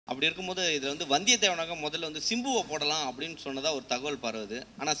அப்படி இருக்கும்போது இதில் வந்து வந்தியத்தேவனாக முதல்ல வந்து சிம்புவை போடலாம் அப்படின்னு சொன்னதாக ஒரு தகவல் பரவுது.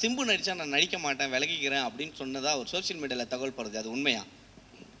 ஆனால் சிம்பு நடித்தா நான் நடிக்க மாட்டேன், விலகிக்கிறேன் அப்படின்னு சொன்னதாக ஒரு சோஷியல் மீடியாவில் தகவல் பரவுது. அது உண்மையா?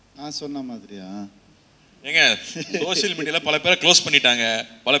 நான் சொன்ன மாதிரியா? ஏங்க சோஷியல் மீடியால பல பேரை க்ளோஸ் பண்ணிட்டாங்க,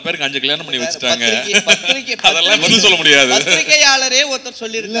 பல பேருக்கு 5 கல்யாணம் பண்ணி வச்சுட்டாங்க. அதெல்லாம் பதில் சொல்ல முடியாது. பத்திரிகையாளரே ஒருத்தர்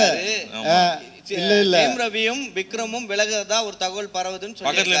சொல்லியிருக்காரு, இல்ல இல்ல ஜெயம்ரவியும் விக்ரமும் விலகதா ஒரு தகவல் பரவுதுன்னு சொல்லி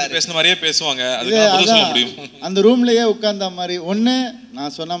பக்கத்துல இருந்து பேசுன மாதிரியே பேசுவாங்க. அதுக்கு பதில் சொல்ல முடியும். அந்த ரூம்லயே உட்கார்ந்த மாதிரி ஒண்ணு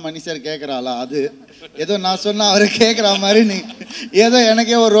நான் சொன்னா மனுஷர் கேக்குறாளா, அது ஏதோ நான் சொன்னா அவரை கேட்குற மாதிரி நீ ஏதோ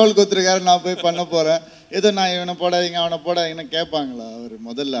எனக்கே ஒரு ரோல் கொடுத்துருக்காரு, நான் போய் பண்ண போறேன், ஏதோ நான் இவனை போடாதீங்க அவனை போடாதீங்கன்னு கேட்பாங்களா அவர்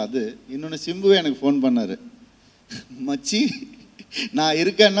முதல்ல. அது இன்னொன்று சிம்புவே எனக்கு ஃபோன் பண்ணாரு, மச்சி நான்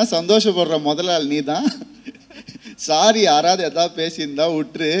இருக்கேன்னா சந்தோஷப்படுற முதல் ஆள் நீ தான், சாரி யாராவது எதாவது பேசியிருந்தா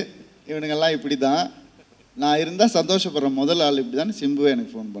விட்டுரு, இவனுங்கெல்லாம் இப்படி தான், நான் இருந்தால் சந்தோஷப்படுற முதல் ஆள் இப்படி தான் சிம்புவே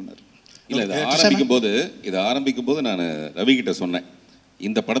எனக்கு ஃபோன் பண்ணார். இல்லை இதை ஆரம்பிக்கும் போது நான் ரவி கிட்ட சொன்னேன்,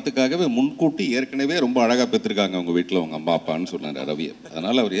 இந்த படத்துக்காகவே முன்கூட்டி ஏற்கனவே ரொம்ப அழகாக பெற்றிருக்காங்க அவங்க வீட்டில் அவங்க அம்மா அப்பான்னு சொன்னார் ரவி.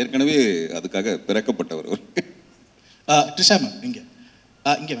 அதனால் அவர் ஏற்கனவே அதுக்காக பிறக்கப்பட்டவர். ட்ரிஷா மேம் இங்கே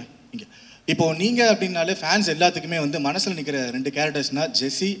இங்கே மேம் இங்கே இப்போ நீங்கள் அப்படின்னாலே ஃபேன்ஸ் எல்லாத்துக்குமே வந்து மனசில் நிற்கிற 2 கேரக்டர்ஸ்னால்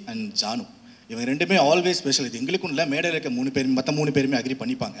ஜெஸ்ஸி அண்ட் ஜானு. இவங்க ரெண்டுமே ஆல்வேஸ் ஸ்பெஷல். இது எங்களுக்கும் இல்லை, மேடையில் இருக்க 3 பேரும் மற்ற 3 பேருமே அக்ரி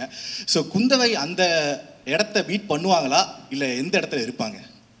பண்ணிப்பாங்க. ஸோ குந்தவை அந்த இடத்த பீட் பண்ணுவாங்களா இல்லை எந்த இடத்துல இருப்பாங்க?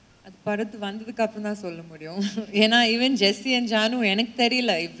 அது படத்து வந்ததுக்கு அப்புறம் தான் சொல்ல முடியும். ஏன்னா ஈவன் ஜெஸ்ஸி அண்ட் ஜானு எனக்கு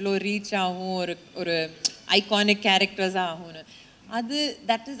தெரியல இவ்வளோ ரீச் ஆகும், ஒரு ஐகானிக் கேரக்டர்ஸாக ஆகும்னு. அது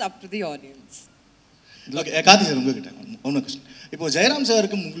that is up to the audience. Okay Karthi sir உங்ககிட்ட ஒன்று கொஸ்டின். இப்போ ஜெயராம்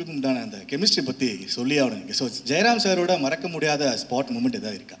சாருக்கும் உங்களுக்கும் உண்டான அந்த கெமிஸ்ட்ரி பற்றி சொல்லி ஆகணும். ஸோ ஜெயராம் சாரோட மறக்க முடியாத ஸ்பாட் மூமெண்ட்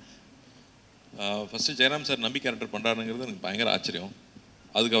எதாவது இருக்கா? ஃபஸ்ட்டு ஜெயராம் சார் நம்பி கேரக்டர் பண்ணுறாருங்கிறது எனக்கு பயங்கர ஆச்சரியம்.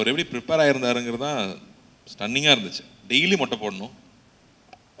 அதுக்கு அவர் எப்படி ப்ரிப்பேர் ஆகியிருந்தாருங்கிறது தான் ஸ்டன்னிங்காக இருந்துச்சு. டெய்லி மொட்டை போடணும்.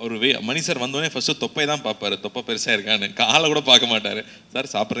 அவர் மணி சார் வந்தோடனே ஃபஸ்ட்டு தொப்பை தான் பார்ப்பார், தொப்பை பெருசாக இருக்கான்னு, காலை கூட பார்க்க மாட்டார்.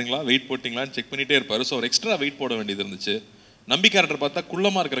 சார் சாப்பிட்றீங்களா, வெயிட் போட்டிங்களான்னு செக் பண்ணிகிட்டே இருப்பார். ஸோ ஒரு எக்ஸ்ட்ரா வெயிட் போட வேண்டியது இருந்துச்சு. நம்பி கேரக்டர் பார்த்தா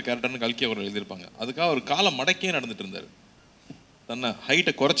குள்ளமாக இருக்கிற கேரக்டர்னு கல்கி அவர் எழுதியிருப்பாங்க. அதுக்காக ஒரு காலை மடக்கே நடந்துட்டு இருந்தார். தன்னை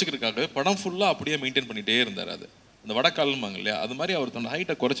ஹைட்டை குறைச்சிக்கிறதுக்காக படம் ஃபுல்லாக அப்படியே மெயின்டைன் பண்ணிகிட்டே இருந்தார். அது அந்த வடக்காலும்பாங்க இல்லையா, அது மாதிரி அவர் தன்னோட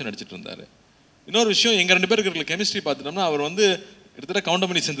ஹைட்டை குறைச்சி நடிச்சிட்டு இருந்தார். இன்னொரு விஷயம், எங்கள் 2 பேருக்கு இருக்கிற கெமிஸ்ட்ரி பார்த்துட்டோம்னா அவர் வந்து கிட்டத்தட்ட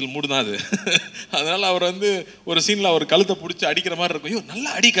கவுண்டமணி செந்தில் மூடு தான் அது. அதனால் அவர் வந்து ஒரு சீனில் அவர் கழுத்தை பிடிச்சி அடிக்கிற மாதிரி இருக்கும். ஐயோ நல்லா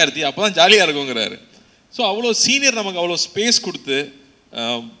அடி கார்த்தி, அப்போ தான் ஜாலியாக இருக்குங்கிறாரு. ஸோ அவ்வளோ சீனியர் நமக்கு அவ்வளோ ஸ்பேஸ் கொடுத்து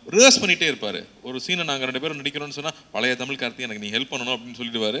ரிஹர்ஸ் பண்ணிகிட்டே இருப்பார். ஒரு சீனை நாங்கள் 2 பேரும் நடிக்கிறோன்னு சொன்னால் பழைய தமிழ் கார்த்தி எனக்கு நீ ஹெல்ப் பண்ணணும் அப்படின்னு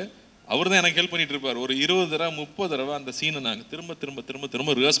சொல்லிடுவார். அவர் தான் எனக்கு ஹெல்ப் பண்ணிகிட்டு இருப்பார். ஒரு 20 தடவை 30 தடவை அந்த சீனை நாங்கள் திரும்ப திரும்ப திரும்ப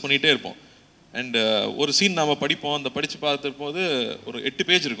திரும்ப ரிஹர்ஸ் பண்ணிகிட்டே இருப்போம். அண்ட் ஒரு சீன் நாம் படிப்போம். அந்த படித்து பார்த்துட்டு போது ஒரு 8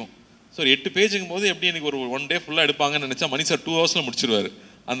 பேஜ் இருக்கும். ஸோ 8 பேஜுங்கும் போது எப்படி எனக்கு ஒரு 1 டே ஃபுல்லாக எடுப்பாங்கன்னு நினச்சா மணி சார் 2 ஹவர்ஸில் முடிச்சிருவார்.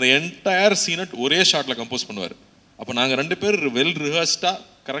 அந்த என்டையர் சீனை ஒரே ஷாட்டில் கம்போஸ் பண்ணுவார். அப்போ நாங்கள் 2 பேர் வெல் ரிஹர்ஸ்டாக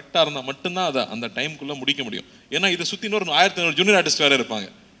கரெக்டாக இருந்தால் மட்டும்தான் அதை அந்த டைமுக்குள்ளே முடிக்க முடியும். ஏன்னா இதை சுற்றி இன்னொரு 1500 ஜூனியர் ஆர்டிஸ்ட் வேறு இருப்பாங்க.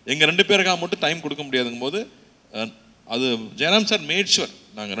 எங்கள் 2 பேருக்காக மட்டும் டைம் கொடுக்க முடியாதுங்கும் போது அது ஜெயராம் சார் மேட் ஷுவர்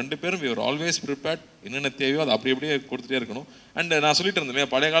நாங்கள் 2 பேரும் வி ஆர் ஆல்வேஸ் ப்ரிப்பேர்ட். என்னென்ன தேவையோ அதை அப்படி அப்படியே கொடுத்துட்டே இருக்கணும். அண்ட் நான் சொல்லிட்டு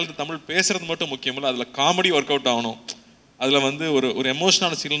இருந்தேன், பழைய காலத்து தமிழ் பேசுறது மட்டும் முக்கியம் இல்லை, அதில் காமெடி ஒர்க் அவுட் ஆகணும். அதில் வந்து ஒரு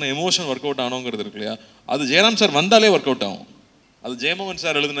எமோஷனான சீனில் எமோஷன் ஒர்க் அவுட் ஆகணுங்கிறது இருக்கு இல்லையா, அது ஜெயராம் சார் வந்தாலே ஒர்க் அவுட் ஆகும். அது ஜெயமோகன்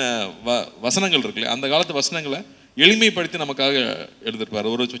சார் எழுதின வசனங்கள் இருக்கு இல்லையா, அந்த காலத்து வசனங்களை எளிமைப்படுத்தி நமக்காக எழுதிருப்பார்.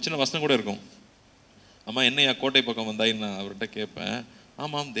 ஒரு சின்ன வசனம் கூட இருக்கும், அம்மா என்னையா கோட்டை பக்கம் வந்தாயின்னு நான் அவர்கிட்ட கேட்பேன்,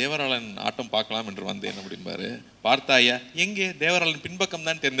 ஆமாம் தேவராளன் ஆட்டம் பார்க்கலாம் என்று வந்தேன் அப்படிம்பாரு. பார்த்தாயா எங்கே தேவராளன் பின்பக்கம்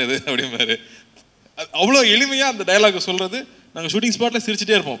தான் தெரிந்தது அப்படிம்பாரு. அவ்வளோ எளிமையாக அந்த டைலாக் சொல்கிறது. நாங்கள் ஷூட்டிங் ஸ்பாட்டில்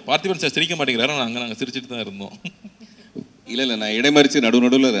சிரிச்சுட்டே இருப்போம். பார்த்திபன் சார் சிரிக்க மாட்டேங்கிறாரு, நாங்கள் சிரிச்சுட்டு தான் இருந்தோம். இல்லை நான் இடைமறிச்சு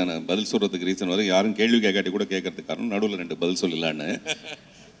நடுவில் நான் பதில் சொல்கிறதுக்கு ரீசன் வரும், யாரும் கேள்வி கேட்காட்டி கூட கேட்கறதுக்கு காரணம் நடுவில் 2 பதில் சொல்லலான்னு.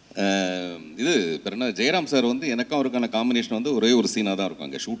 இது பிறகு ஜெயராம் சார் வந்து எனக்கும் அவருக்கான காம்பினேஷன் வந்து ஒரே ஒரு சீனாக தான் இருக்கும்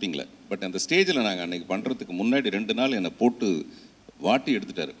அங்கே ஷூட்டிங்கில். பட் அந்த ஸ்டேஜில் நாங்கள் அன்றைக்கி பண்ணுறதுக்கு முன்னாடி 2 நாள் என்னை போட்டு வாட்டி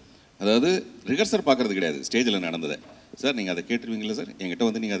எடுத்துட்டார். அதாவது ரிஹர்சல் பார்க்குறது கிடையாது, ஸ்டேஜில் நடந்ததை. சார் நீங்கள் அதை கேட்டுருவீங்களா சார், என்கிட்ட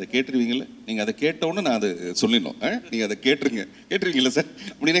வந்து நீங்கள் அதை கேட்டுருவீங்களா, நீங்கள் அதை கேட்டவுடனே நான் அதை சொல்லிடணும், நீங்கள் அதை கேட்டுருவீங்களா சார்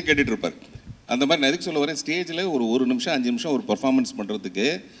அப்படின்னே கேட்டுட்டு இருப்பார். அந்த மாதிரி நான் எதுக்கு சொல்ல வரேன், ஸ்டேஜில் ஒரு நிமிஷம் 5 நிமிஷம் ஒரு பர்ஃபார்மன்ஸ் பண்ணுறதுக்கு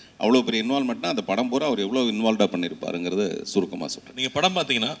அவ்வளோ பெரிய இன்வால்மெண்ட்னா அந்த படம் பூரா அவர் எவ்வளோ இன்வால்வ்டாக பண்ணியிருப்பாருங்கிறத சுருக்கமாக சொல்கிறேன். நீங்கள் படம்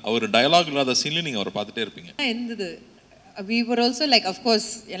பார்த்தீங்கன்னா அவர் டயலாக் இல்லாத சீன்லையும் நீங்கள் அவரை பார்த்துட்டே இருப்பீங்க. இருந்தது. we were also like of course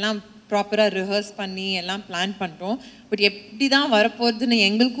எல்லாம் ப்ராப்பராக ரிஹர்ஸ் பண்ணி எல்லாம் பிளான் பண்ணிட்டோம். பட் எப்படி தான் வரப்போகுதுன்னு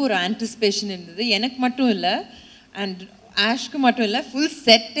எங்களுக்கும் ஒரு ஆன்டிசிபேஷன் இருந்தது. எனக்கு மட்டும் இல்லை அண்ட் ஆஷ்க்கு மட்டும் இல்லை, ஃபுல்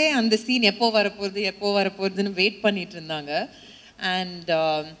செட்டே அந்த சீன் எப்போ வரப்போகுதுன்னு வெயிட் பண்ணிட்டு இருந்தாங்க. And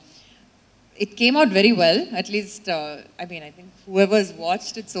it came out very well, at least I mean I think whoever's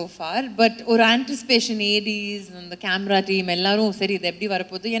watched it so far. But ஒரு anticipation ADs and the camera team எல்லாரும் சரி இது எப்படி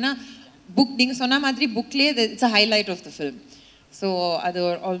வரப்போகுது, ஏன்னா புக் நீங்கள் சொன்ன மாதிரி புக்லேயே it's a highlight of the film. So அது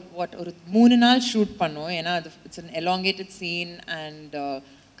ஒரு 3 நாள் ஷூட் பண்ணோம். ஏன்னா அது it's an elongated scene and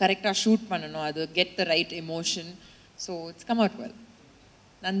கரெக்டாக ஷூட் பண்ணணும், அது get the right emotion. So it's come out well.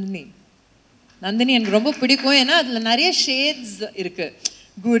 Nandini எனக்கு ரொம்ப பிடிக்கும், ஏன்னா அதில் நிறைய ஷேட்ஸ் இருக்குது,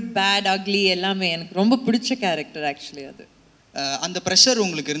 குட் பேட் அக்லி எல்லாமே. எனக்கு ரொம்ப பிடிச்ச கேரக்டர் ஆக்சுவலி அது. அந்த ப்ரெஷர்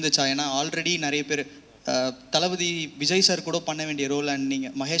உங்களுக்கு இருந்துச்சா? ஏன்னா ஆல்ரெடி நிறைய பேர் தளபதி விஜய் சார் கூட பண்ண வேண்டிய ரோல் அண்ட்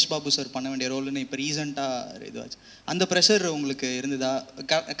நீங்கள் மகேஷ் பாபு சார் பண்ண வேண்டிய ரோல்னு இப்போ ரீசெண்டாக இதுவாச்சு. அந்த ப்ரெஷர் உங்களுக்கு இருந்ததா?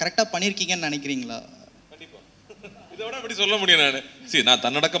 கரெக்டாக பண்ணியிருக்கீங்கன்னு நினைக்கிறீங்களா? இதோட அப்படி சொல்ல முடியும். நான்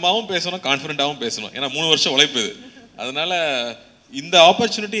தன்னடக்கமாகவும் பேசணும், கான்ஃபிடென்ட்டாகவும் பேசணும். ஏன்னா 3 வருஷம் உழைப்பு இது. அதனால இந்த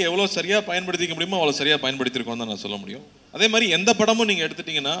ஆப்பர்ச்சுனிட்டி எவ்வளோ சரியாக பயன்படுத்திக்க முடியுமோ அவ்வளோ சரியாக பயன்படுத்தியிருக்கோம் தான் நான் சொல்ல முடியும். அதே மாதிரி எந்த படமும் நீங்கள்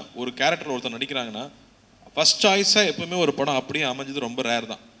எடுத்துட்டிங்கன்னா, ஒரு கேரக்டர் ஒருத்தர் நடிக்கிறாங்கன்னா ஃபஸ்ட் சாய்ஸாக எப்பவுமே ஒரு படம் அப்படியே அமைஞ்சது ரொம்ப ரேர்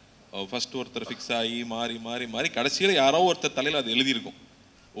தான். ஃபஸ்ட்டு ஒருத்தர் ஃபிக்ஸ் ஆகி மாறி மாறி மாறி கடைசியில் யாரோ ஒருத்தர் தலையில் அது எழுதியிருக்கும்.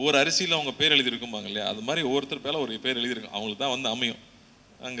 ஒவ்வொரு அரிசியில் அவங்க பேர் எழுதியிருக்கும்பாங்க இல்லையா, அது மாதிரி ஒவ்வொருத்தர் பேரில் ஒரு பேர் எழுதியிருக்கும். அவங்களுக்கு தான் வந்து அமையும்,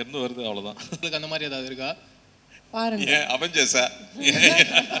 அங்கேருந்து வருது, அவ்வளோதான். உங்களுக்கு அந்த மாதிரி ஏதாவது இருக்கா? பாருங்க அவெஞ்சர்ஸா?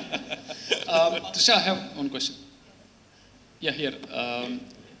 Trisha, I have one question. Yeah, here.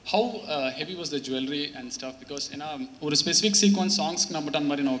 How heavy was the jewelry and stuff? Because in a specific sequence, songs na button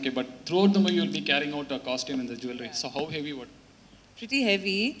mari na okay, but throughout the movie you will be carrying out a costume and the jewelry. So how heavy? What? Pretty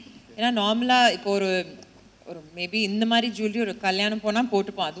heavy. ஏன்னா நார்மலாக இப்போ ஒரு maybe இந்த மாதிரி jewellery ஒரு கல்யாணம் போனால்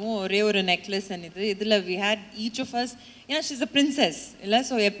போட்டுப்போம், அதுவும் ஒரே ஒரு நெக்லஸ் அண்ட் இதில் we had each of us. ஏன்னா ஷீஸ் அ பிரின்சஸ் இல்லை,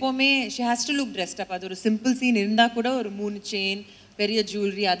 ஸோ எப்போவுமே ஷி ஹேஸ் டு லுக் ட்ரெஸ்ட் அப். அது ஒரு சிம்பிள் சீன் இருந்தால் கூட ஒரு 3 செயின், பெரிய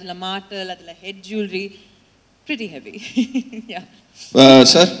ஜுவல்லரி, அதில் மாட்டல், அதில் head jewellery, pretty heavy. Yeah.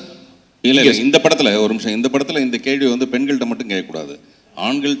 Sir இல்லை இந்த படத்தில் ஒரு நிமிஷம், இந்த படத்தில் இந்த கேள்வி வந்து பெண்கள்கிட்ட மட்டும் கேட்கக்கூடாது,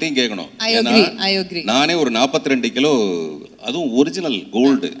 ஆண்கள்கிட்டையும் கேட்கணும். நானே ஒரு 42 கிலோ, அதுவும் ஒரிஜினல்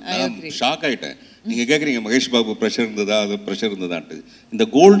கோல்டு, ஷாக் ஆகிட்டேன். நீங்கள் கேட்குறீங்க மகேஷ் பாபு ப்ரெஷர் இருந்ததா, அது ப்ரெஷர் இருந்ததான்ட்டு. இந்த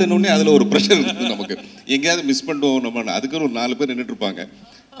கோல்டுன்னு அதில் ஒரு ப்ரெஷர் இருந்தது நமக்கு. எங்கேயாவது மிஸ் பண்ணுவோம் நம்ம, அதுக்குன்னு ஒரு 4 பேர் நின்றுட்டு இருப்பாங்க.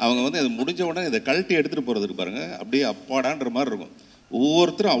 அவங்க வந்து அது முடிஞ்ச உடனே இதை கழட்டி எடுத்துகிட்டு போகிறதுக்கு பாருங்க, அப்படியே அப்பாடான்ற மாதிரி இருக்கும்.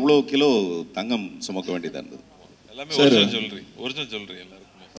 ஒவ்வொருத்தரும் அவ்வளோ கிலோ தங்கம் சுமக்க வேண்டியதாக இருந்தது. எல்லாமே ஒரிஜினல் ஜுவல்லரி எல்லாரும்.